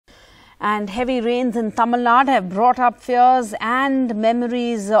And heavy rains in Tamil Nadu have brought up fears and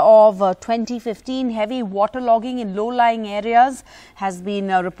memories of 2015. Heavy waterlogging in low-lying areas has been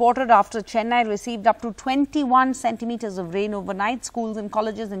reported after Chennai received up to 21 centimeters of rain overnight. Schools and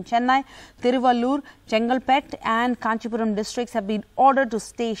colleges in Chennai, Tiruvallur, Chengalpet and Kanchipuram districts have been ordered to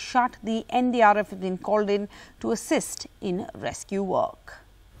stay shut. The NDRF has been called in to assist in rescue work.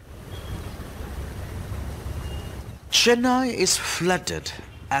 Chennai is flooded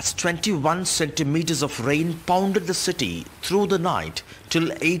as 21 centimeters of rain pounded the city through the night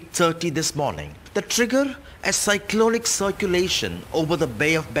till 8:30 this morning. The trigger, a cyclonic circulation over the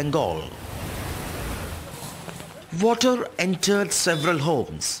Bay of Bengal. Water entered several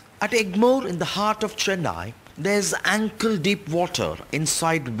homes. At Egmore in the heart of Chennai, there's ankle-deep water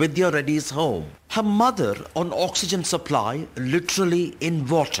inside Vidya Reddy's home. Her mother on oxygen supply, literally in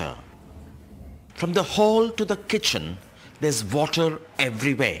water. From the hall to the kitchen, there's water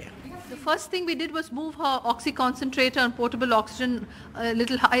everywhere. The first thing we did was move her oxy concentrator and portable oxygen a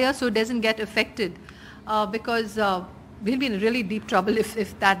little higher so it doesn't get affected because we'll be in really deep trouble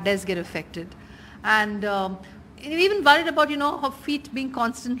if that does get affected. And we even worried about, her feet being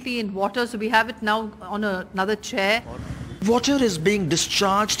constantly in water, so we have it now on another chair. Water is being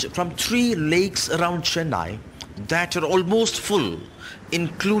discharged from 3 lakes around Chennai that are almost full,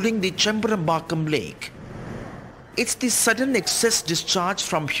 including the Chembarambakam lake. It's the sudden excess discharge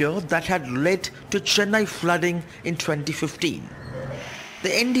from here that had led to Chennai flooding in 2015. The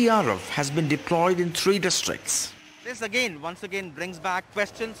NDRF has been deployed in 3 districts. This once again brings back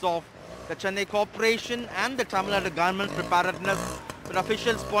questions of the Chennai Corporation and the Tamil Nadu government's preparedness. But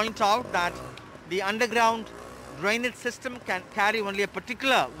officials point out that the underground drainage system can carry only a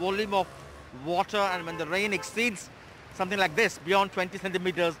particular volume of water, and when the rain exceeds something like this, beyond 20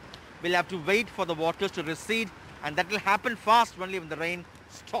 centimeters, we'll have to wait for the waters to recede, and that will happen fast only when the rain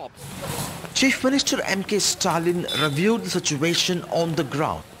stops. Chief Minister M.K. Stalin reviewed the situation on the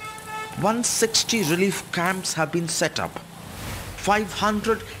ground. 160 relief camps have been set up.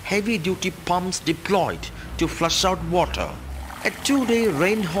 500 heavy-duty pumps deployed to flush out water. A 2-day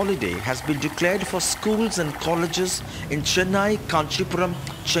rain holiday has been declared for schools and colleges in Chennai, Kanchipuram,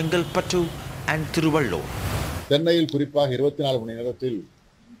 Chengalpattu and Tiruvallur. சென்னையில் குறிப்பாக 24 மணி நேரத்தில்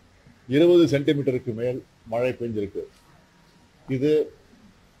 20 சென்டிமீட்டருக்கு மேல் மழை பெய்திருக்கு. இது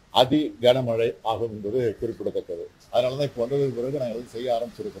அதி கனமழை ஆகும் என்பது குறிப்பிடத்தக்கது. அதனால தான் இப்போ வந்ததுக்கு பிறகு நாங்கள் செய்ய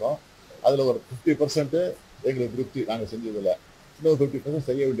ஆரம்பிச்சிருக்கிறோம். அதில் ஒரு 50% எங்களுக்கு திருப்தி நாங்கள் செஞ்சதில்லை. இன்னும் 50%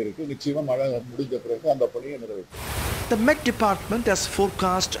 செய்ய வேண்டியிருக்கு. நிச்சயமாக மழை முடிஞ்ச பிறகு அந்த பணியை நிறைவேற்றும். The Met Department has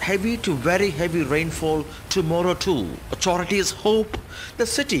forecast heavy to very heavy rainfall tomorrow too. Authorities hope the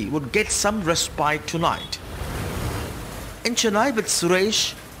city would get some respite tonight. In Chennai with Suresh,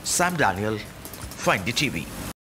 Sam Daniel, for NDTV.